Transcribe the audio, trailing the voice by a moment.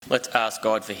Let's ask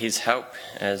God for his help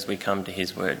as we come to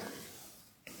his word.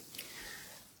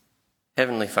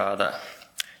 Heavenly Father,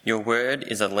 your word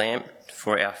is a lamp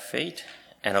for our feet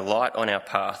and a light on our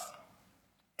path.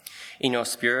 In your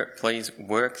Spirit, please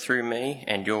work through me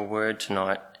and your word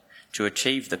tonight to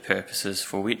achieve the purposes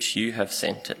for which you have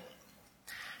sent it.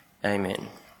 Amen.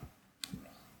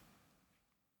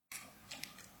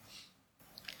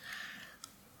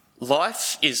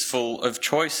 Life is full of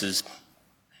choices.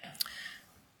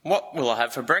 What will I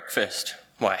have for breakfast?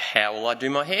 Why, how will I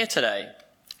do my hair today?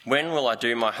 When will I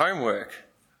do my homework?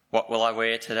 What will I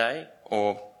wear today?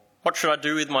 Or what should I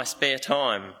do with my spare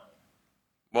time?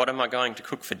 What am I going to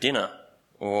cook for dinner?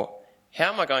 Or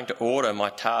how am I going to order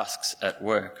my tasks at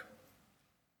work?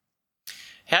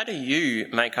 How do you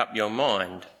make up your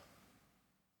mind?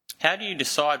 How do you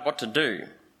decide what to do?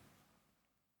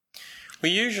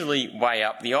 We usually weigh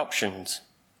up the options.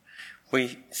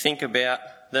 We think about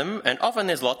them, and often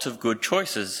there's lots of good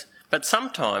choices, but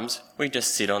sometimes we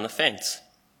just sit on the fence.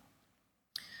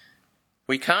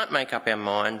 We can't make up our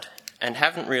mind and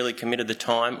haven't really committed the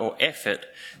time or effort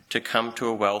to come to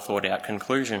a well thought out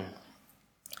conclusion.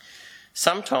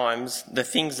 Sometimes the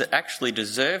things that actually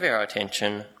deserve our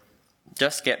attention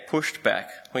just get pushed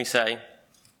back. We say,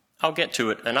 I'll get to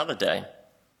it another day.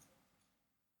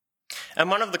 And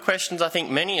one of the questions I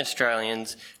think many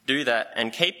Australians do that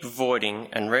and keep avoiding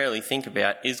and rarely think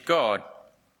about is God.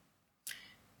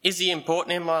 Is he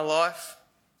important in my life?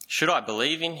 Should I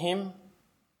believe in him?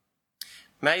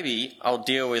 Maybe I'll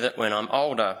deal with it when I'm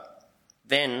older.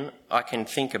 Then I can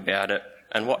think about it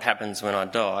and what happens when I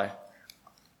die.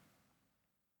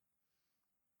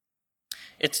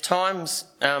 It's times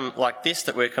like this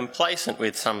that we're complacent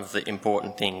with some of the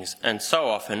important things, and so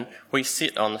often we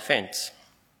sit on the fence.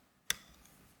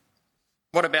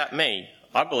 What about me?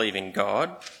 I believe in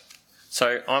God,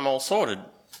 so I'm all sorted.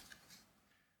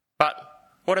 But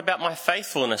what about my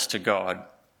faithfulness to God?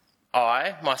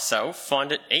 I, myself,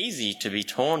 find it easy to be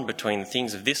torn between the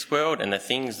things of this world and the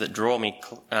things that draw me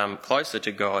closer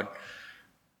to God,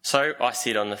 so I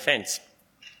sit on the fence.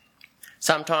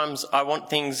 Sometimes I want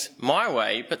things my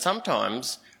way, but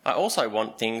sometimes I also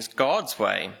want things God's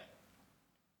way.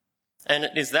 And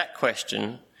it is that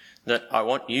question that I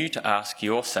want you to ask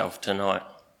yourself tonight.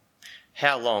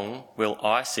 How long will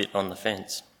I sit on the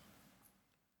fence?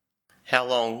 How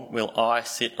long will I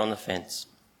sit on the fence?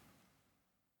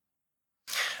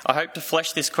 I hope to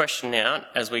flesh this question out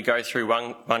as we go through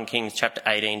 1 Kings chapter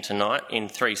 18 tonight in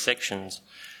 3 sections.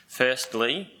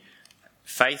 Firstly,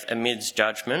 faith amidst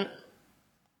judgment.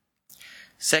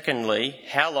 Secondly,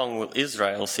 how long will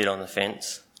Israel sit on the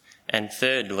fence? And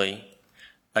thirdly,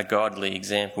 a godly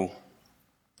example.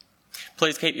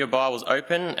 Please keep your Bibles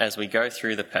open as we go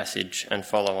through the passage and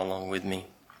follow along with me.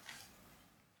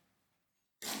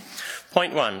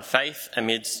 Point 1, faith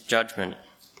amidst judgment.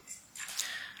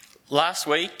 Last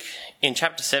week, in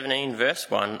chapter 17,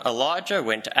 verse 1, Elijah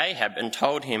went to Ahab and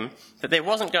told him that there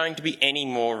wasn't going to be any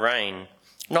more rain.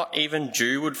 Not even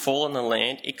dew would fall on the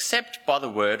land except by the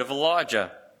word of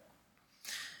Elijah.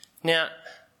 Now,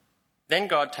 then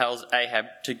God tells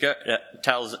Elijah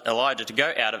to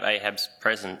go out of Ahab's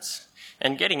presence.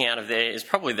 And getting out of there is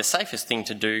probably the safest thing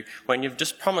to do when you've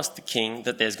just promised the king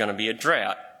that there's going to be a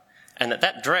drought, and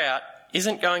that drought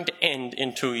isn't going to end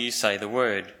until you say the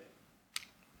word.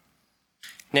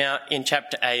 Now, in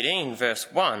chapter 18,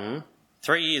 verse 1,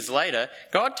 3 years later,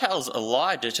 God tells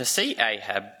Elijah to see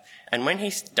Ahab, and when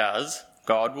he does,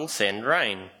 God will send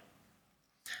rain.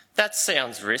 That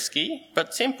sounds risky,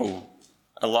 but simple.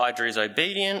 Elijah is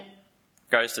obedient,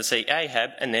 goes to see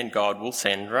Ahab, and then God will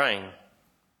send rain.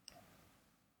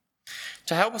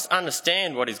 To help us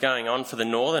understand what is going on for the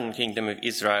northern kingdom of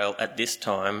Israel at this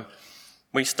time,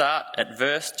 we start at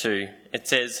verse 2. It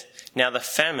says, "Now the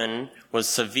famine was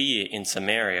severe in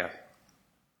Samaria."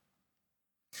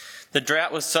 The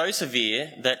drought was so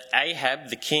severe that Ahab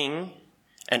the king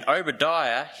and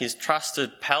Obadiah, his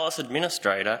trusted palace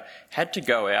administrator, had to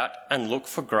go out and look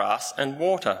for grass and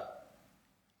water.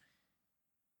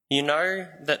 You know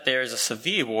that there is a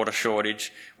severe water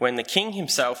shortage when the king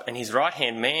himself and his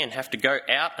right-hand man have to go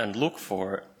out and look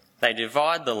for it. They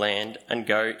divide the land and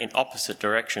go in opposite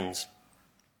directions.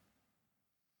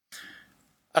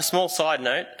 A small side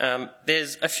note,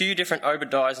 there's a few different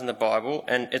Obadiahs in the Bible,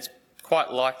 and it's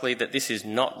quite likely that this is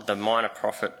not the minor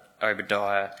prophet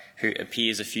Obadiah who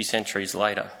appears a few centuries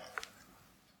later.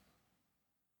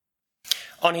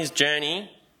 On his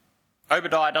journey,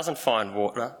 Obadiah doesn't find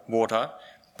water,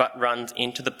 but runs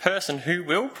into the person who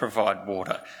will provide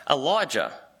water,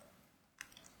 Elijah.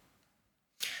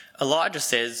 Elijah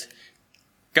says,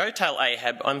 "Go tell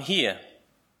Ahab I'm here."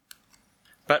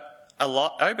 But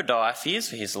Obadiah fears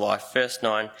for his life. Verse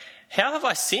 9, "How have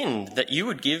I sinned that you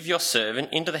would give your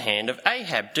servant into the hand of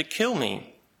Ahab to kill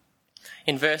me?"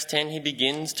 In verse 10, he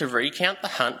begins to recount the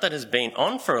hunt that has been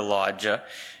on for Elijah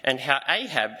and how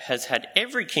Ahab has had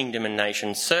every kingdom and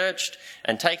nation searched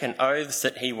and taken oaths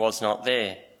that he was not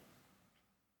there.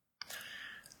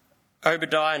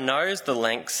 Obadiah knows the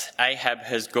lengths Ahab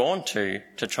has gone to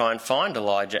try and find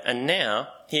Elijah, and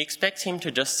now he expects him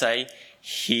to just say,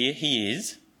 "Here he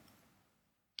is."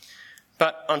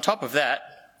 But on top of that,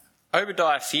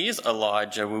 Obadiah fears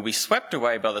Elijah will be swept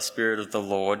away by the Spirit of the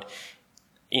Lord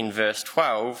in verse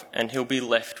 12, and he'll be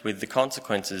left with the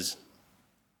consequences.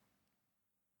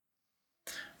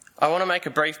 I want to make a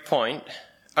brief point.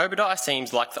 Obadiah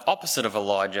seems like the opposite of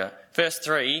Elijah. Verse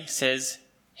 3 says,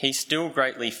 he still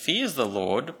greatly fears the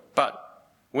Lord, but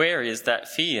where is that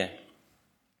fear?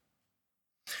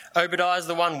 Obadiah is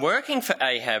the one working for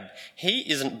Ahab.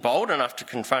 He isn't bold enough to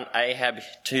confront Ahab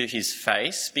to his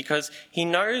face because he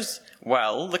knows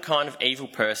well the kind of evil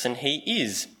person he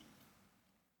is.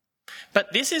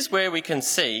 But this is where we can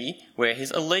see where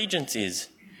his allegiance is.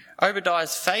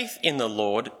 Obadiah's faith in the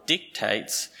Lord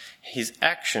dictates his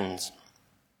actions.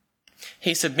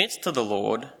 He submits to the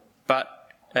Lord,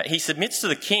 but he submits to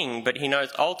the king, but he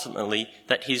knows ultimately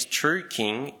that his true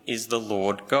king is the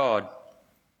Lord God.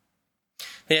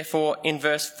 Therefore, in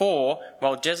verse 4,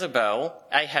 while Jezebel,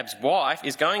 Ahab's wife,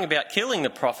 is going about killing the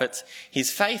prophets, his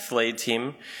faith leads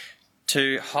him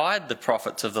to hide the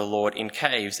prophets of the Lord in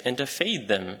caves and to feed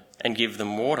them and give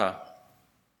them water.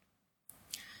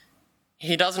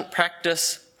 He doesn't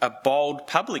practice a bold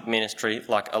public ministry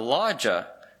like Elijah,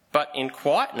 but in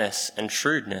quietness and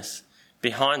shrewdness,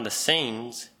 behind the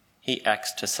scenes, he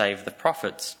acts to save the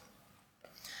prophets.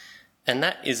 And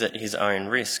that is at his own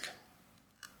risk.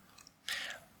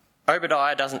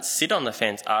 Obadiah doesn't sit on the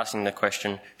fence asking the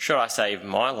question, should I save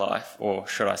my life or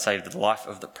should I save the life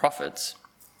of the prophets?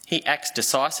 He acts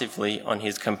decisively on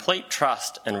his complete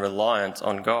trust and reliance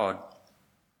on God.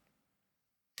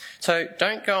 So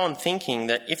don't go on thinking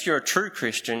that if you're a true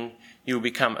Christian, you'll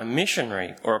become a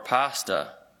missionary or a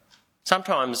pastor.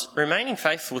 Sometimes remaining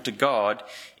faithful to God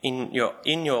in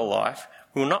your life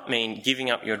will not mean giving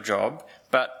up your job,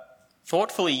 but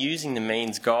thoughtfully using the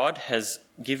means God has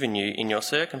given you in your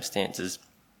circumstances.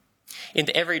 In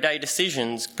the everyday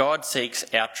decisions, God seeks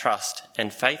our trust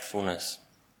and faithfulness.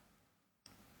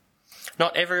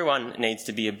 Not everyone needs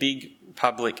to be a big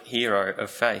public hero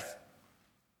of faith.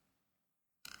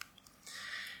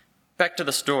 Back to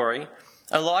the story,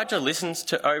 Elijah listens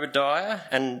to Obadiah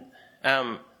and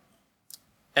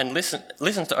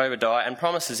listens to Obadiah and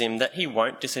promises him that he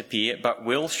won't disappear but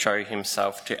will show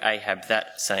himself to Ahab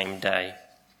that same day.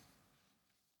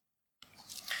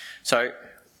 So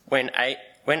when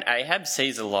Ahab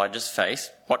sees Elijah's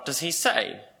face, what does he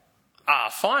say?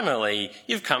 Finally,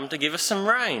 you've come to give us some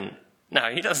rain. No,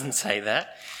 he doesn't say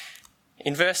that.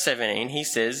 In verse 17 he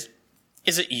says,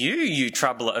 "Is it you, you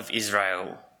troubler of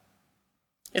Israel?"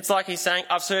 It's like he's saying,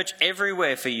 I've searched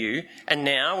everywhere for you, and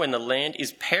now when the land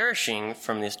is perishing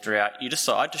from this drought, you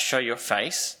decide to show your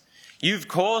face? You've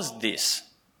caused this.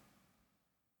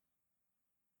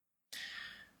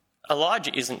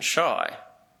 Elijah isn't shy.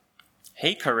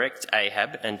 He corrects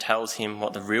Ahab and tells him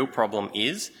what the real problem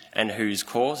is and who's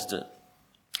caused it.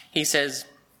 He says,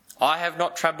 I have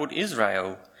not troubled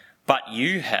Israel, but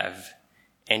you have,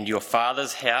 and your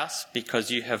father's house,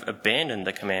 because you have abandoned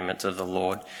the commandments of the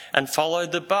Lord and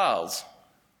followed the Baals.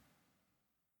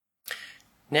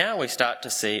 Now we start to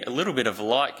see a little bit of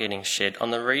light getting shed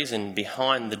on the reason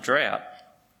behind the drought.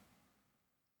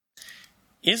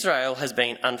 Israel has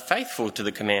been unfaithful to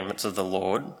the commandments of the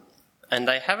Lord, and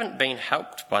they haven't been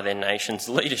helped by their nation's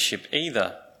leadership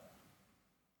either.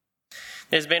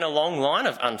 There's been a long line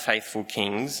of unfaithful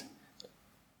kings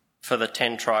for the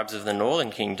 10 tribes of the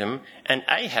northern kingdom, and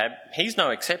Ahab, he's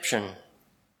no exception.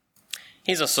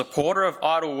 He's a supporter of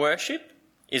idol worship,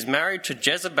 is married to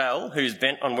Jezebel, who's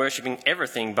bent on worshipping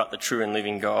everything but the true and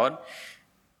living God.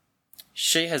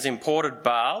 She has imported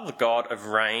Baal, the god of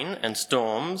rain and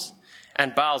storms,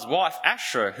 and Baal's wife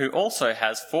Asherah, who also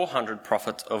has 400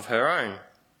 prophets of her own.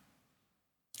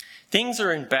 Things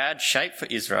are in bad shape for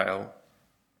Israel,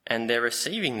 and they're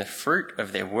receiving the fruit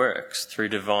of their works through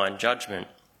divine judgment.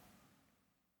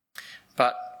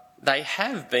 But they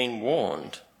have been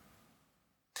warned.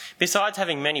 Besides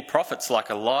having many prophets like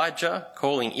Elijah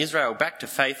calling Israel back to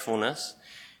faithfulness,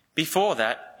 before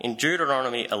that, in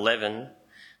Deuteronomy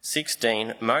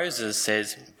 11:16, Moses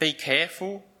says, "Be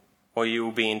careful, or you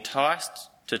will be enticed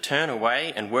to turn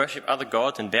away and worship other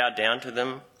gods and bow down to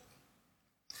them.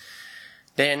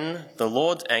 Then the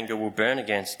Lord's anger will burn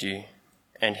against you,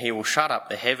 and he will shut up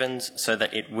the heavens so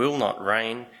that it will not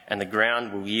rain, and the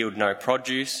ground will yield no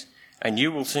produce, and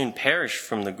you will soon perish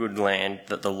from the good land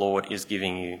that the Lord is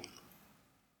giving you.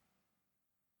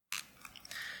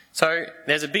 So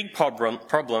there's a big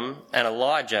problem, and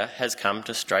Elijah has come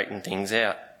to straighten things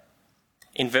out.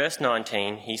 In verse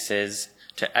 19, he says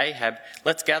to Ahab,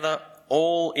 "Let's gather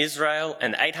all Israel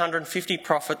and 850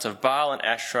 prophets of Baal and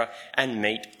Asherah and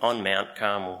meet on Mount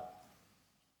Carmel."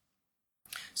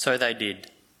 So they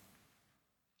did.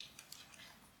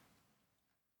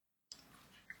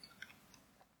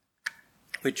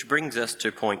 Which brings us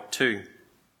to point 2.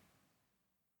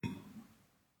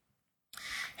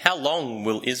 How long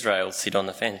will Israel sit on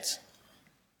the fence?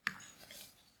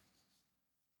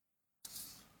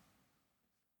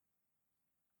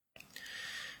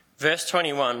 Verse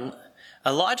 21,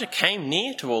 Elijah came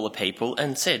near to all the people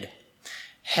and said,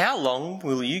 "How long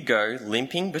will you go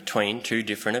limping between two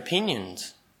different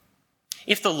opinions?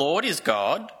 If the Lord is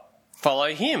God,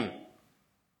 follow him.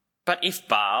 But if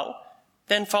Baal,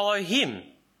 then follow him."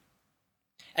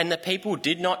 And the people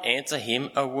did not answer him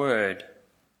a word.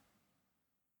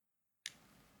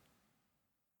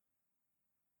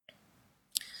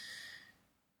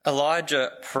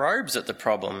 Elijah probes at the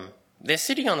problem. They're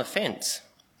sitting on the fence.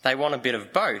 They want a bit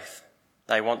of both.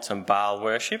 They want some Baal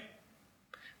worship,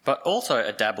 but also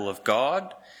a dabble of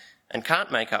God, and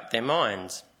can't make up their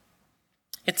minds.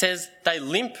 It says they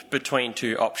limp between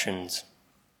two options.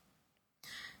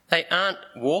 They aren't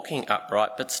walking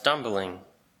upright but stumbling.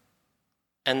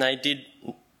 And they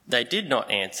did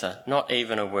not answer, not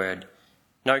even a word.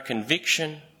 No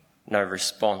conviction, no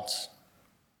response.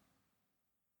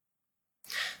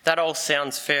 That all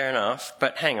sounds fair enough,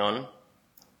 but hang on.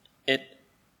 It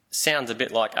sounds a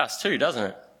bit like us too,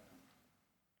 doesn't it?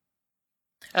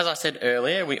 As I said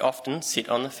earlier, we often sit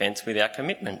on the fence with our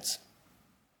commitments.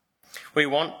 We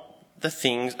want the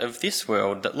things of this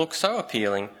world that look so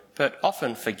appealing, but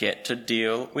often forget to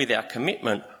deal with our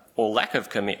commitment or lack of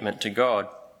commitment to God.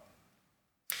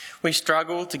 We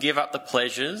struggle to give up the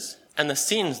pleasures and the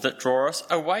sins that draw us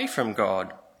away from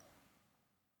God.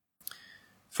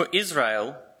 For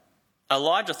Israel,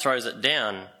 Elijah throws it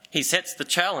down. He sets the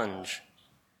challenge.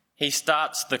 He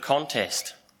starts the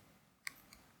contest.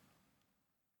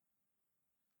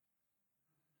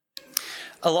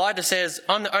 Elijah says,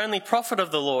 "I'm the only prophet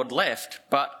of the Lord left,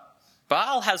 but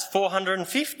Baal has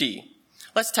 450.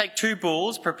 Let's take 2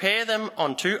 bulls, prepare them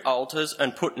on 2 altars,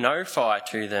 and put no fire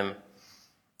to them.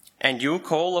 And you'll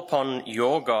call upon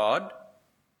your God,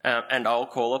 and I'll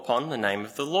call upon the name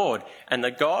of the Lord. And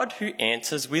the God who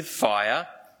answers with fire,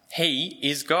 he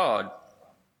is God."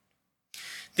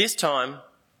 This time,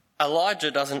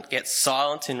 Elijah doesn't get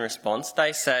silence in response.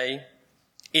 They say,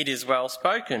 "It is well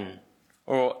spoken."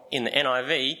 Or in the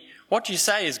NIV, "What you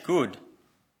say is good."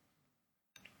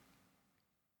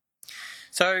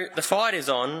 So the fight is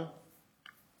on.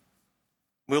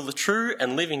 Will the true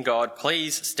and living God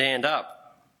please stand up?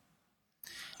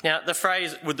 Now, the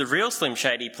phrase, "Would the real Slim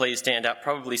Shady please stand up?"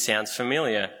 probably sounds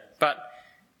familiar, but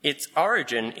its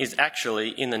origin is actually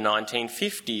in the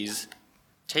 1950s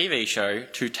TV show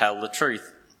To Tell the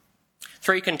Truth.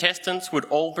 3 contestants would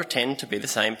all pretend to be the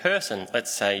same person,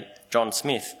 let's say John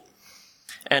Smith,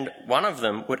 and one of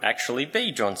them would actually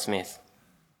be John Smith,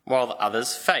 while the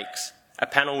others fakes. A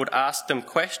panel would ask them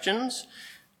questions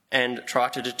and try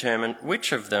to determine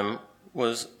which of them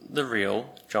was the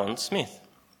real John Smith.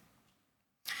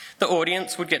 The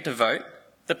audience would get to vote,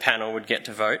 the panel would get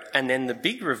to vote, and then the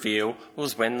big reveal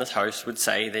was when the host would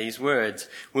say these words,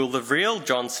 "Will the real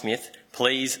John Smith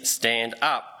please stand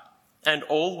up?" And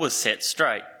all was set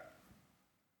straight.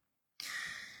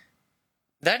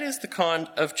 That is the kind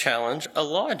of challenge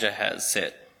Elijah has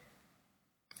set.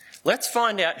 Let's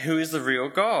find out who is the real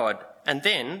God, and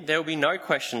then there will be no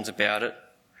questions about it,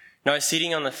 no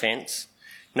sitting on the fence,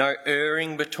 no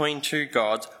erring between 2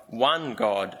 gods, one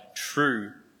God,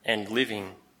 true and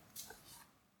living.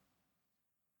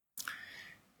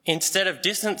 Instead of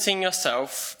distancing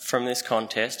yourself from this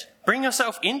contest, bring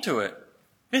yourself into it.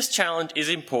 This challenge is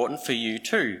important for you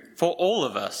too, for all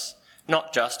of us,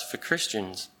 not just for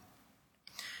Christians.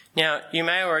 Now, you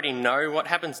may already know what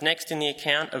happens next in the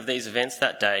account of these events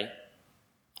that day.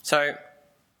 So,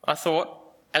 I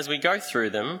thought, as we go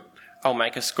through them, I'll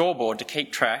make a scoreboard to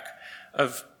keep track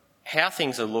of how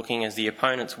things are looking as the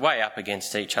opponents weigh up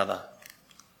against each other.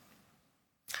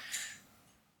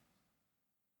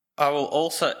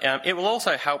 It will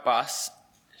also help us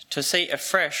to see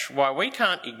afresh why we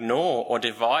can't ignore or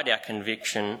divide our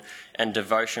conviction and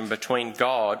devotion between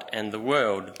God and the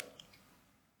world.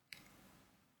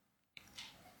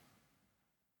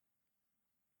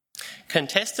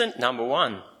 Contestant number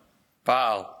 1.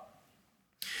 Baal.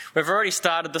 We've already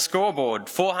started the scoreboard,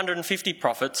 450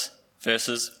 prophets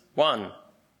versus 1.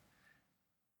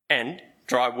 And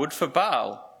dry wood for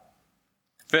Baal.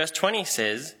 Verse 20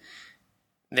 says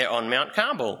they're on Mount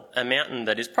Carmel, a mountain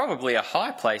that is probably a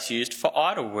high place used for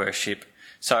idol worship,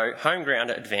 so home ground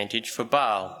advantage for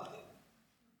Baal.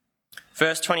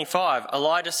 Verse 25,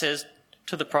 Elijah says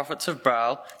to the prophets of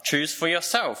Baal, choose for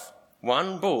yourself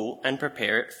 1 bull and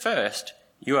prepare it first.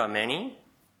 You are many,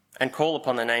 and call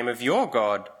upon the name of your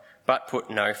God, but put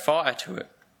no fire to it.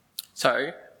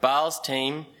 So Baal's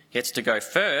team gets to go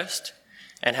first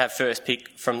and have first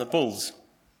pick from the bulls.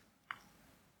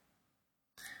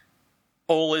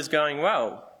 All is going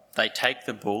well. They take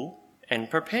the bull and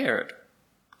prepare it.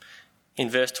 In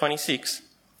verse 26,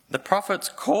 the prophets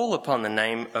call upon the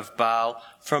name of Baal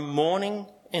from morning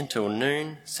until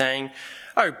noon, saying,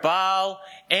 "O Baal,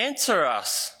 answer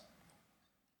us."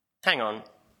 Hang on.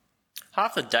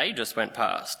 Half the day just went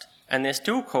past, and they're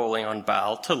still calling on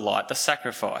Baal to light the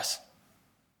sacrifice.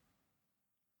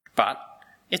 But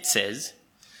it says,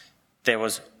 there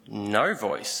was no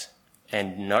voice,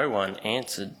 and no one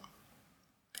answered.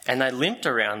 And they limped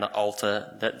around the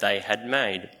altar that they had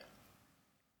made.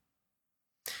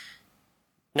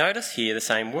 Notice here the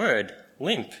same word,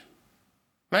 limp.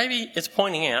 Maybe it's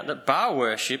pointing out that Baal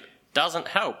worship doesn't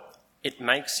help. It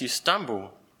makes you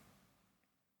stumble.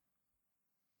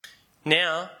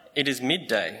 Now it is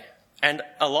midday, and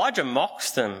Elijah mocks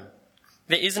them.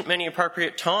 There isn't many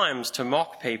appropriate times to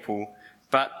mock people,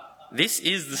 but this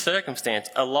is the circumstance.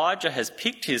 Elijah has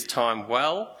picked his time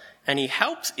well, and he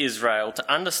helps Israel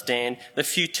to understand the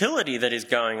futility that is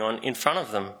going on in front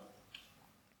of them.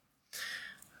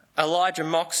 Elijah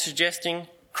mocks, suggesting,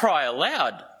 cry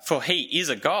aloud, for he is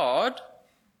a God.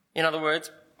 In other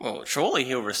words, well, surely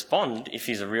he'll respond if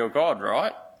he's a real God,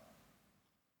 right?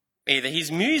 Either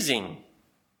he's musing,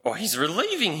 or he's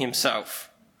relieving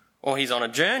himself, or he's on a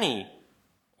journey,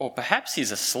 or perhaps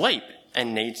he's asleep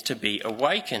and needs to be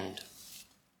awakened.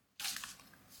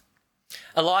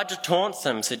 Elijah taunts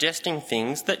them, suggesting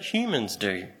things that humans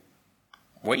do.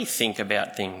 We think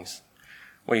about things.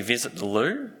 We visit the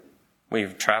loo, we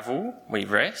travel, we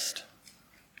rest.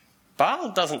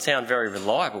 Baal doesn't sound very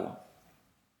reliable.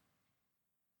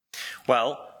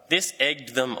 Well, this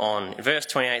egged them on. Verse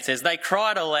 28 says, they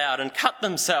cried aloud and cut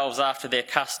themselves after their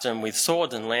custom with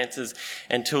swords and lances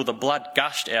until the blood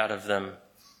gushed out of them.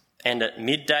 And at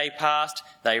midday past,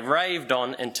 they raved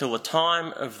on until the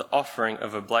time of the offering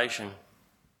of oblation.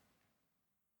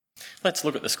 Let's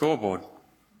look at the scoreboard.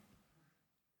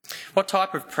 What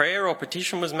type of prayer or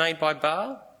petition was made by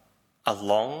Baal? A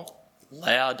long,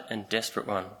 loud and desperate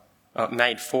one.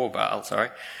 Made for Baal, sorry.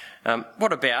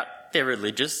 What about their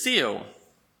religious zeal?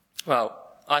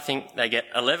 Well, I think they get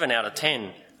 11 out of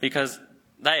 10 because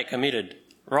they are committed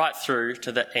right through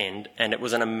to the end, and it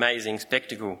was an amazing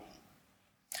spectacle.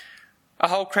 A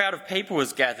whole crowd of people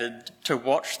was gathered to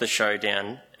watch the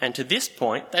showdown, and to this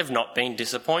point they've not been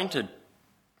disappointed.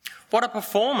 What a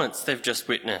performance they've just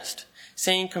witnessed,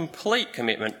 seeing complete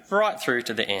commitment right through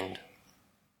to the end.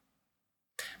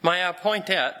 May I point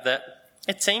out that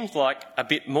it seems like a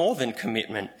bit more than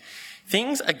commitment.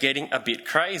 Things are getting a bit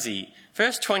crazy.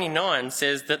 Verse 29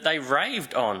 says that they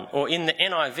raved on, or in the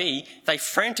NIV, they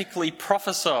frantically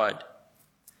prophesied.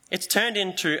 It's turned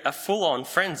into a full-on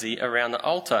frenzy around the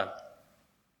altar.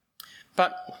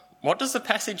 But what does the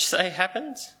passage say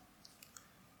happens?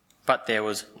 But there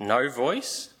was no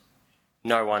voice,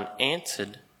 no one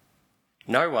answered,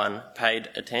 no one paid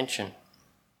attention.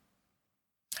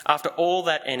 After all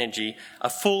that energy, a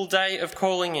full day of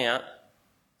calling out,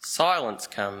 silence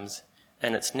comes,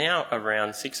 and it's now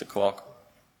around 6 o'clock.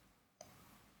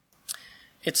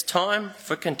 It's time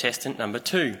for contestant number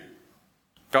 2,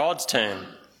 God's turn.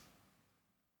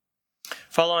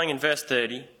 Following in verse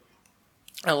 30,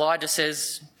 Elijah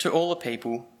says to all the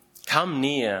people, come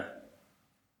near.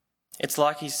 It's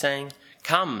like he's saying,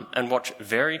 come and watch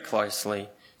very closely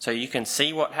so you can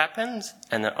see what happens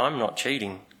and that I'm not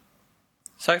cheating.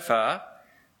 So far,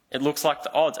 it looks like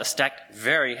the odds are stacked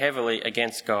very heavily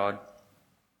against God.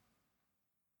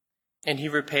 And he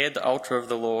repaired the altar of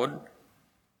the Lord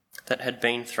that had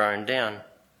been thrown down.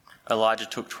 Elijah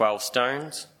took 12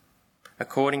 stones,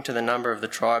 according to the number of the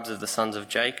tribes of the sons of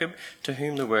Jacob, to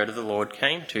whom the word of the Lord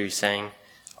came to, saying,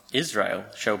 Israel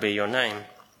shall be your name.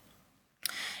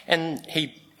 And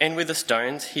with the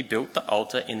stones he built the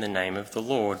altar in the name of the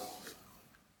Lord.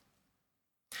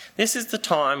 This is the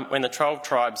time when the 12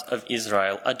 tribes of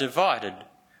Israel are divided,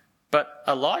 but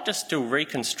Elijah still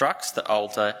reconstructs the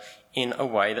altar in a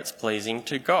way that's pleasing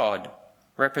to God,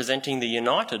 representing the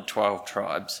united 12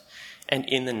 tribes, and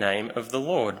in the name of the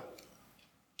Lord.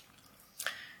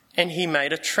 And he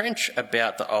made a trench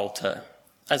about the altar,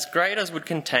 as great as would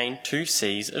contain 2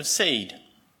 seahs of seed.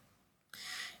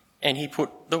 And he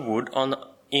put the wood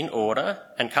in order,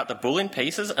 and cut the bull in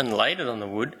pieces, and laid it on the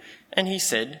wood. And he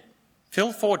said,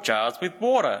 "Fill 4 jars with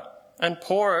water, and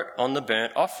pour it on the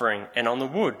burnt offering and on the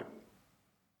wood."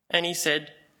 And he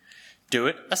said, "Do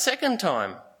it a second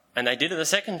time." And they did it a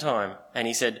second time. And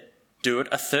he said, "Do it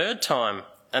a third time."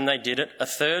 And they did it a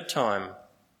third time.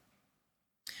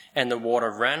 And the water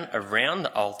ran around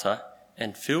the altar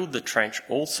and filled the trench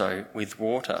also with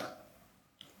water.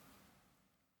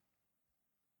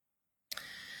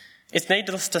 It's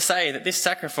needless to say that this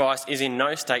sacrifice is in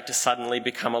no state to suddenly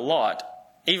become a light,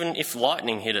 even if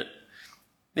lightning hit it.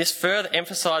 This further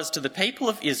emphasised to the people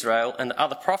of Israel and the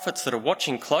other prophets that are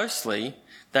watching closely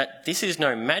that this is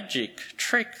no magic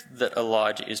trick that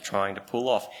Elijah is trying to pull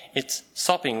off. It's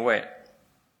sopping wet.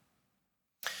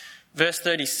 Verse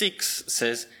 36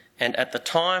 says, "And at the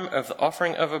time of the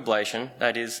offering of oblation,"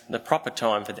 that is, the proper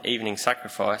time for the evening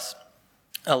sacrifice,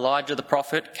 "Elijah the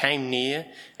prophet came near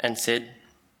and said,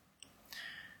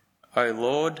 'O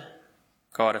Lord,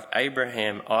 God of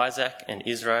Abraham, Isaac, and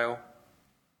Israel,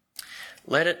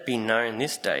 let it be known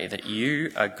this day that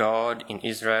you are God in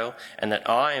Israel, and that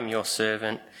I am your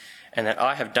servant, and that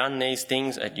I have done these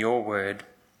things at your word.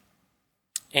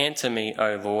 Answer me,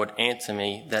 O Lord, answer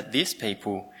me, that this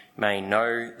people may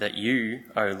know that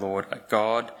you, O Lord, are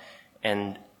God,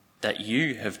 and that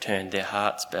you have turned their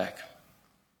hearts back.'"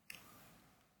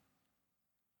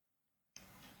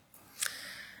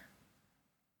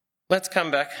 Let's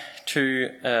come back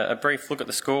to a brief look at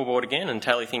the scoreboard again and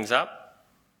tally things up.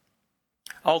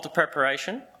 Altar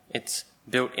preparation, it's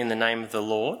built in the name of the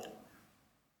Lord,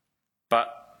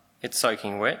 but it's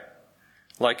soaking wet.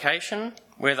 Location,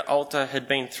 where the altar had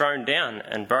been thrown down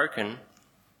and broken.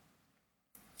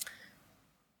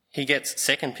 He gets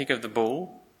second pick of the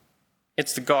bull.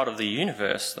 It's the God of the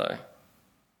universe, though.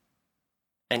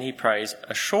 And he prays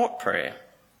a short prayer.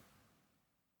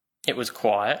 It was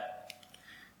quiet,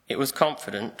 it was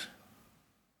confident,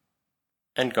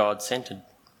 and God-centred.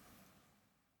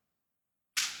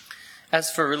 As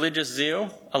for religious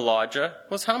zeal, Elijah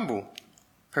was humble,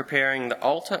 preparing the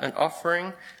altar and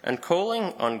offering and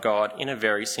calling on God in a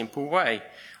very simple way,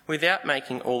 without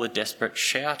making all the desperate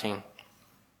shouting.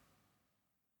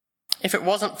 If it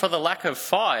wasn't for the lack of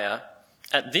fire,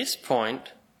 at this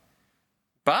point,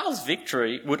 Baal's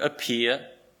victory would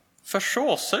appear for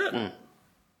sure certain.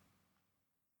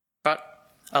 But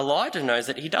Elijah knows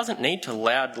that he doesn't need to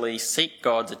loudly seek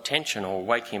God's attention or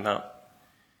wake him up.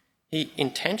 He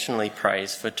intentionally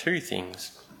prays for 2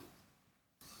 things: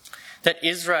 that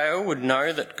Israel would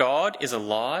know that God is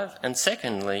alive, and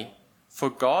secondly, for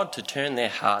God to turn their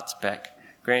hearts back,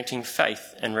 granting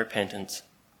faith and repentance.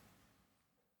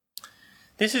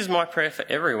 This is my prayer for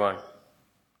everyone,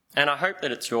 and I hope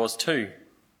that it's yours too,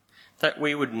 that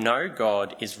we would know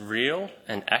God is real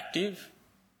and active,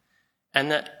 and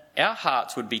that our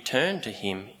hearts would be turned to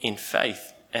him in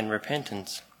faith and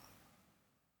repentance.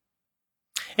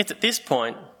 It's at this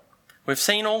point, we've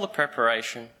seen all the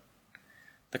preparation,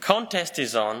 the contest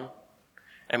is on,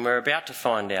 and we're about to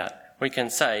find out. We can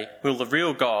say, "Will the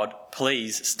real God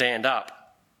please stand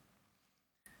up?"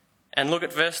 And look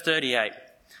at verse 38.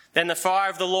 "Then the fire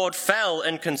of the Lord fell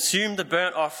and consumed the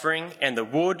burnt offering and the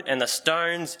wood and the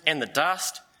stones and the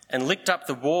dust, and licked up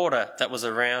the water that was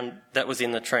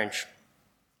in the trench."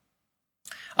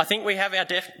 I think we have our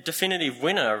definitive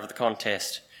winner of the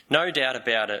contest, no doubt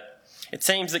about it. It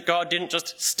seems that God didn't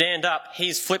just stand up,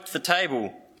 he's flipped the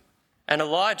table. And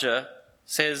Elijah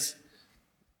says,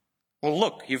 well,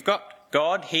 look, you've got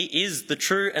God, he is the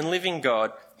true and living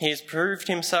God. He has proved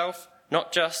himself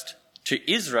not just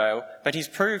to Israel, but he's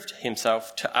proved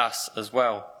himself to us as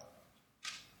well.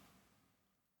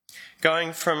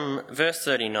 Going from verse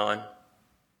 39.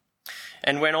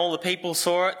 "And when all the people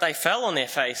saw it, they fell on their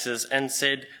faces and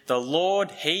said, 'The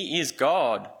Lord, he is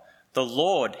God. The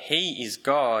Lord, he is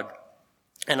God.'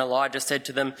 And Elijah said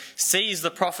to them, 'Seize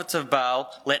the prophets of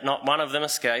Baal, let not one of them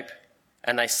escape.'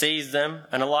 And they seized them,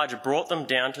 and Elijah brought them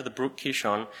down to the brook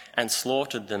Kishon and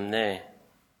slaughtered them there."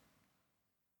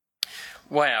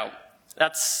 Wow,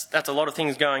 that's a lot of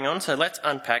things going on, so let's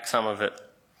unpack some of it.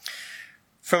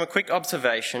 From a quick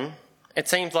observation, it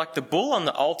seems like the bull on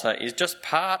the altar is just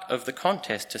part of the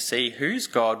contest to see whose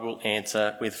God will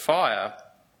answer with fire.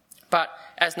 But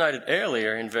as noted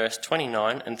earlier in verse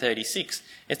 29 and 36,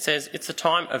 it says it's the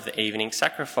time of the evening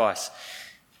sacrifice.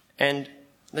 And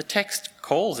the text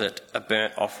calls it a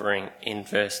burnt offering in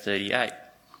verse 38.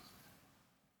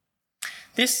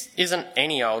 This isn't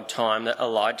any old time that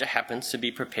Elijah happens to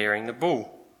be preparing the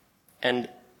bull. And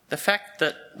the fact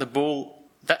that the bull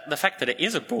the fact that it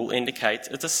is a bull indicates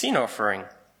it's a sin offering.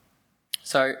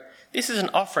 So this is an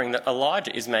offering that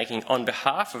Elijah is making on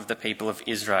behalf of the people of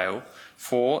Israel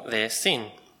for their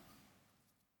sin.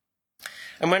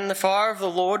 And when the fire of the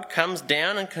Lord comes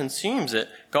down and consumes it,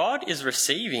 God is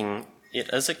receiving it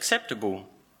as acceptable.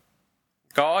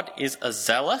 God is a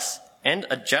zealous and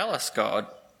a jealous God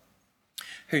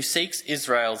who seeks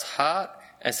Israel's heart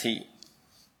as he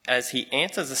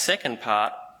answers the second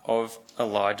part of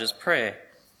Elijah's prayer,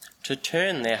 to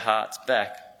turn their hearts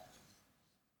back.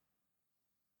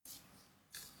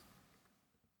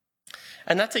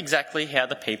 And that's exactly how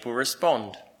the people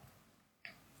respond.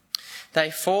 They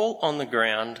fall on the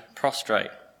ground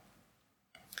prostrate.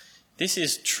 This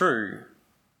is true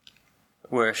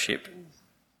worship,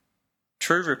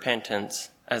 true repentance,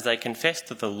 as they confess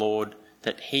to the Lord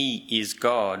that he is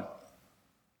God.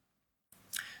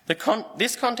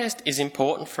 This contest is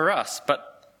important for us,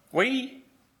 but we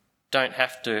don't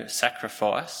have to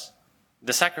sacrifice.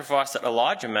 The sacrifice that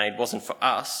Elijah made wasn't for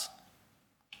us.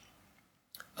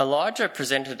 Elijah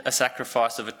presented a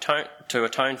sacrifice to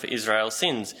atone for Israel's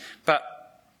sins, but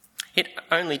it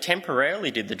only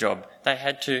temporarily did the job. They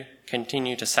had to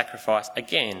continue to sacrifice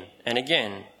again and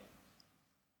again.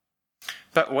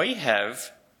 But we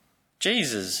have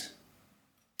Jesus,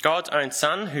 God's own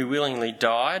Son, who willingly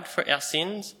died for our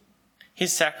sins.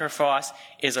 His sacrifice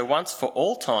is a once for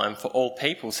all time for all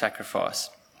people sacrifice.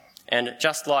 And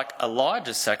just like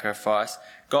Elijah's sacrifice,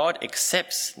 God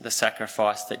accepts the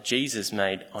sacrifice that Jesus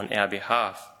made on our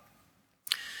behalf.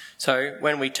 So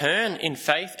when we turn in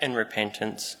faith and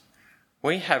repentance,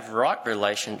 we have right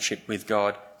relationship with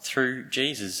God through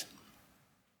Jesus.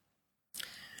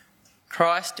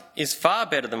 Christ is far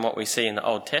better than what we see in the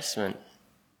Old Testament.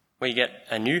 We get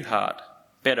a new heart,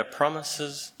 better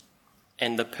promises,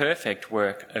 and the perfect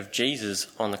work of Jesus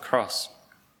on the cross.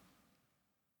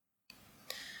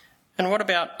 And what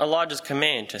about Elijah's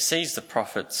command to seize the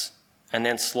prophets and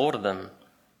then slaughter them?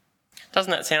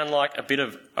 Doesn't that sound like a bit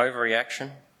of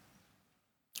overreaction?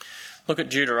 Look at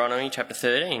Deuteronomy chapter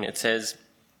 13. It says,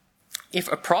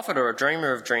 "If a prophet or a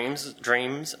dreamer of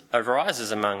dreams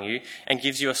arises among you and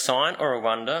gives you a sign or a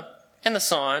wonder, and the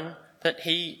sign that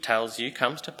he tells you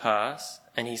comes to pass,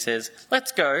 and he says,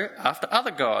 'Let's go after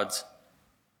other gods,'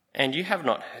 and you have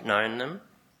not known them,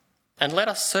 and let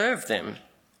us serve them."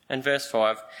 And verse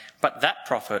 5, "But that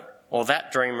prophet or that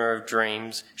dreamer of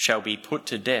dreams shall be put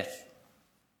to death.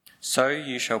 So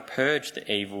you shall purge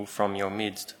the evil from your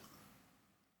midst."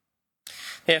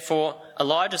 Therefore,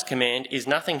 Elijah's command is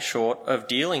nothing short of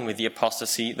dealing with the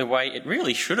apostasy the way it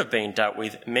really should have been dealt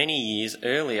with many years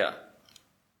earlier.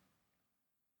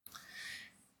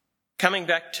 Coming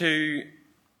back to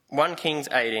 1 Kings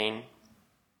 18,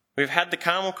 we've had the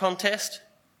Carmel contest.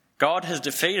 God has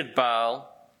defeated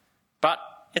Baal, but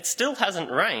it still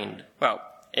hasn't rained. Well,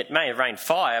 it may have rained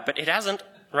fire, but it hasn't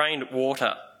rained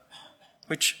water.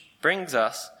 Which brings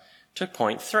us to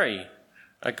point 3,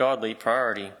 a godly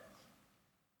priority.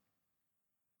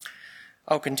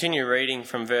 I'll continue reading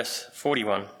from verse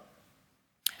 41.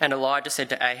 "And Elijah said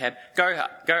to Ahab, Go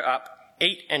up,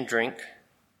 eat and drink,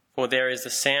 for there is the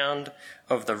sound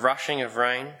of the rushing of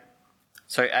rain."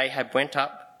 So Ahab went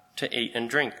up to eat and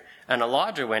drink, and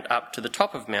Elijah went up to the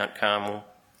top of Mount Carmel,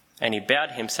 and he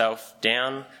bowed himself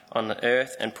down on the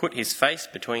earth and put his face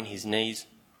between his knees.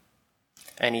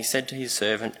 And he said to his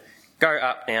servant, "Go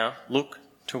up now, look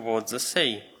towards the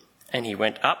sea." And he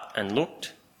went up and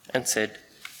looked and said,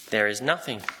 "There is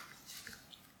nothing."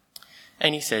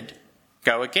 And he said,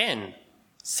 "Go again,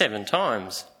 7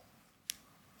 times.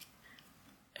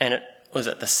 And it was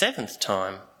at the 7th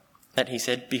time that he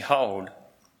said, "Behold,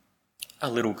 a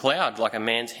little cloud like a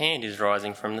man's hand is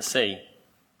rising from the sea."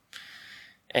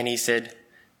 And he said,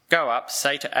 "Go up,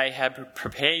 say to Ahab,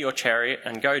 prepare your chariot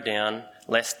and go down,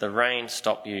 lest the rain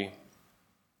stop you."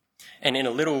 And in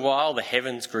a little while the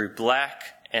heavens grew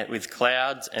black with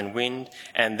clouds and wind,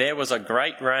 and there was a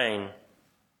great rain.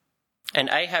 And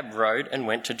Ahab rode and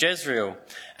went to Jezreel,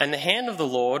 and the hand of the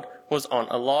Lord was on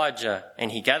Elijah,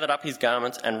 and he gathered up his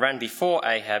garments and ran before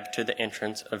Ahab to the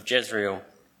entrance of Jezreel.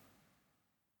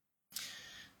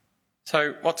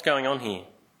 So what's going on here?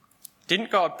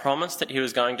 Didn't God promise that he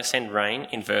was going to send rain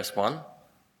in verse 1?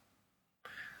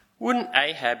 Wouldn't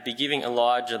Ahab be giving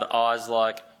Elijah the eyes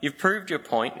like, "You've proved your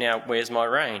point, now where's my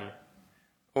rain?"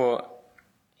 But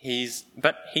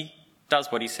he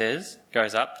does what he says,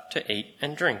 goes up to eat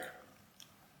and drink.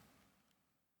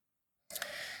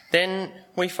 Then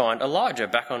we find Elijah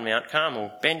back on Mount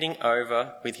Carmel, bending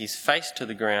over with his face to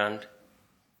the ground,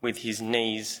 with his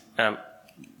face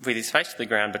to the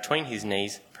ground between his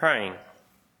knees, praying.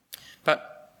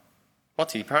 But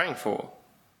what's he praying for?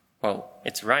 Well,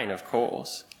 it's rain, of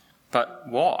course. But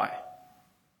why?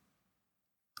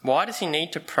 Why does he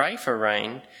need to pray for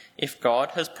rain if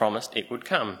God has promised it would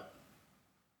come?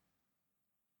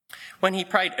 When he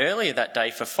prayed earlier that day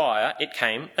for fire, it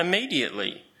came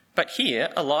immediately. But here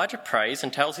Elijah prays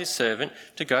and tells his servant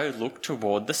to go look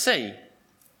toward the sea,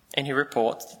 and he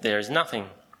reports that there is nothing.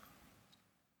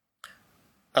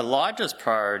 Elijah's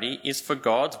priority is for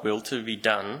God's will to be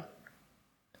done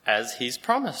as he's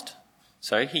promised.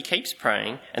 So he keeps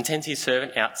praying and sends his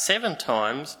servant out 7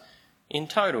 times in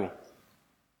total.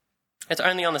 It's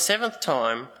only on the 7th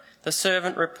time the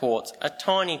servant reports a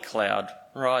tiny cloud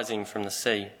rising from the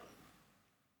sea.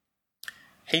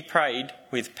 He prayed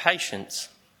with patience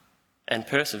and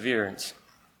perseverance.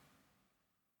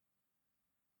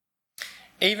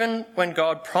 Even when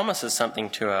God promises something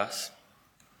to us,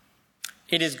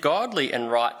 it is godly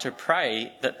and right to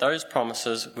pray that those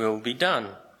promises will be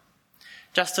done.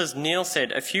 Just as Neil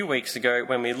said a few weeks ago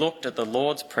when we looked at the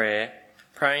Lord's Prayer,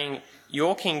 praying,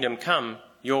 "Your kingdom come,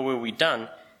 your will be done,"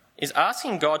 is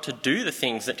asking God to do the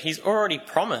things that he's already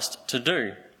promised to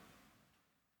do.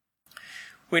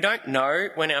 We don't know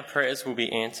when our prayers will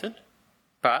be answered,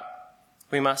 but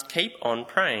we must keep on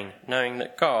praying, knowing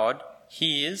that God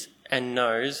hears and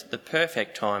knows the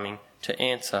perfect timing to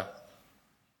answer.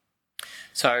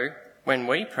 So, when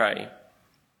we pray,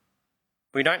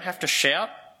 we don't have to shout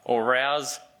or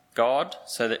rouse God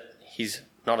so that he's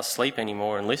not asleep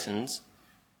anymore and listens.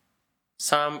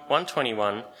 Psalm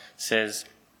 121 says,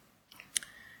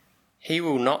 "He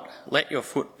will not let your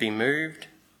foot be moved.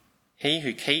 He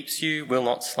who keeps you will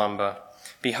not slumber.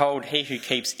 Behold, he who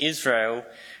keeps Israel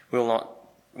will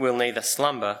neither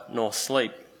slumber nor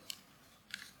sleep."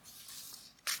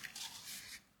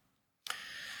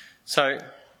 So,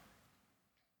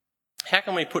 how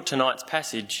can we put tonight's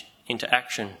passage into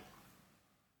action?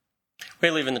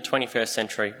 We live in the 21st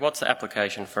century. What's the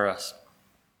application for us?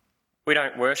 We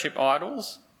don't worship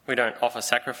idols, we don't offer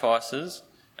sacrifices,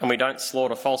 and we don't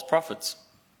slaughter false prophets.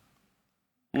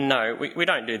 No, we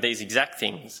don't do these exact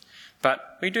things,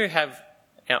 but we do have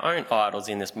our own idols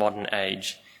in this modern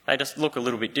age. They just look a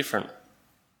little bit different.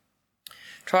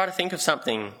 Try to think of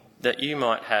something that you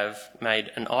might have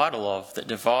made an idol of that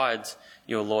divides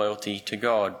your loyalty to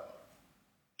God.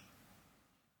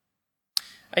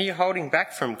 Are you holding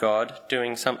back from God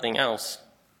doing something else?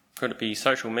 Could it be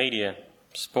social media,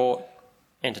 sport,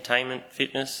 entertainment,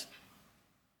 fitness?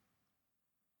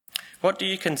 What do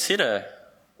you consider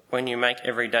when you make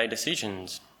everyday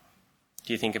decisions?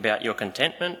 Do you think about your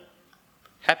contentment,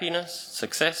 happiness,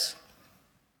 success?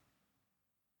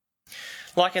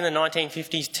 Like in the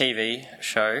 1950s TV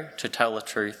show, To Tell the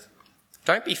Truth,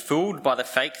 don't be fooled by the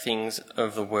fake things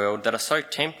of the world that are so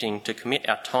tempting to commit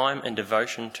our time and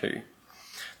devotion to.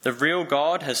 The real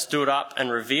God has stood up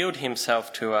and revealed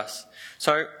himself to us.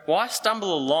 So why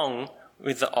stumble along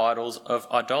with the idols of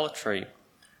idolatry,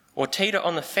 or teeter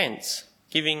on the fence,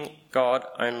 giving God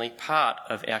only part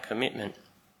of our commitment?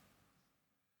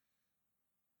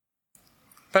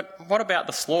 But what about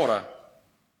the slaughter?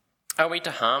 Are we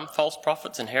to harm false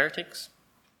prophets and heretics?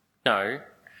 No.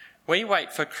 We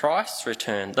wait for Christ's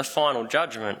return, the final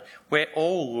judgment, where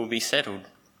all will be settled.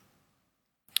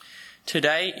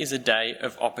 Today is a day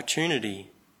of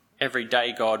opportunity. Every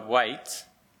day God waits,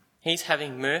 he's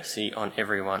having mercy on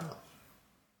everyone.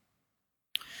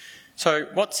 So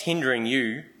what's hindering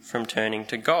you from turning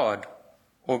to God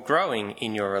or growing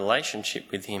in your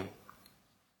relationship with him?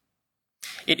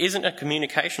 It isn't a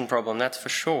communication problem, that's for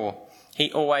sure.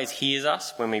 He always hears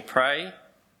us when we pray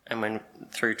and when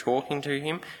through talking to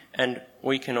him, and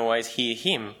we can always hear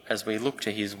him as we look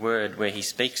to his word where he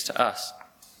speaks to us.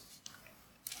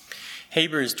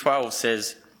 Hebrews 12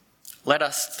 says, "Let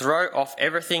us throw off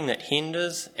everything that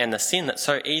hinders and the sin that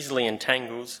so easily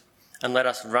entangles, and let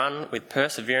us run with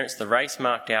perseverance the race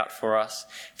marked out for us,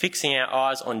 fixing our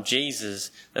eyes on Jesus,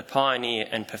 the pioneer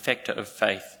and perfecter of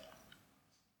faith."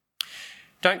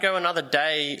 Don't go another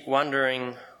day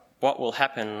wondering what will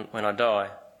happen when I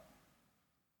die.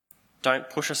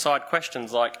 Don't push aside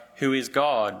questions like, who is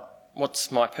God?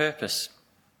 What's my purpose?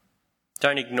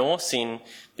 Don't ignore sin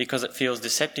because it feels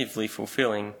deceptively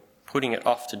fulfilling, putting it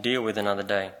off to deal with another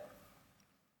day.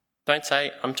 Don't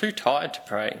say, I'm too tired to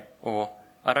pray, or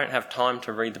I don't have time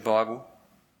to read the Bible.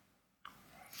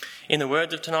 In the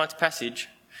words of tonight's passage,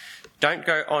 don't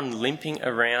go on limping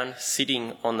around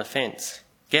sitting on the fence.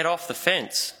 Get off the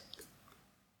fence.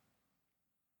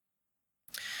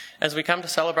 As we come to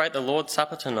celebrate the Lord's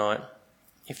Supper tonight,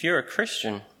 if you're a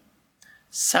Christian,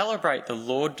 celebrate the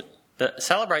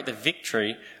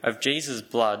victory of Jesus'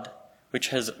 blood, which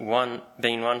has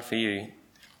been won for you.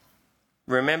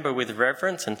 Remember with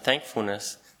reverence and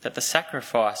thankfulness that the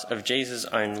sacrifice of Jesus'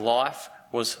 own life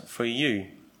was for you.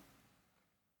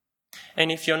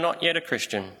 And if you're not yet a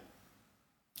Christian,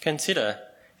 consider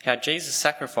how Jesus'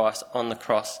 sacrifice on the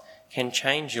cross can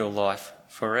change your life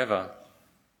forever.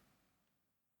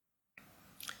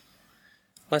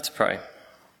 Let's pray.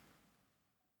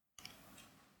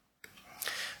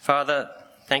 Father,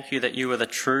 thank you that you are the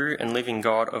true and living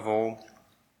God of all.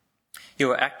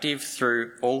 You are active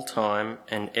through all time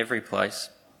and every place.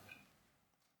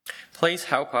 Please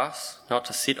help us not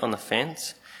to sit on the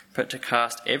fence, but to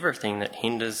cast everything that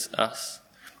hinders us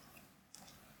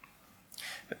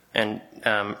and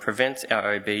prevents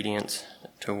our obedience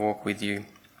to walk with you.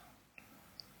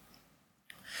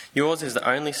 Yours is the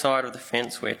only side of the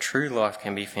fence where true life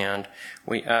can be found.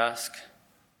 We ask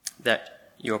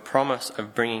that your promise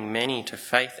of bringing many to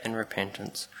faith and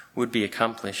repentance would be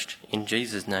accomplished in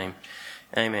Jesus' name.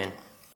 Amen.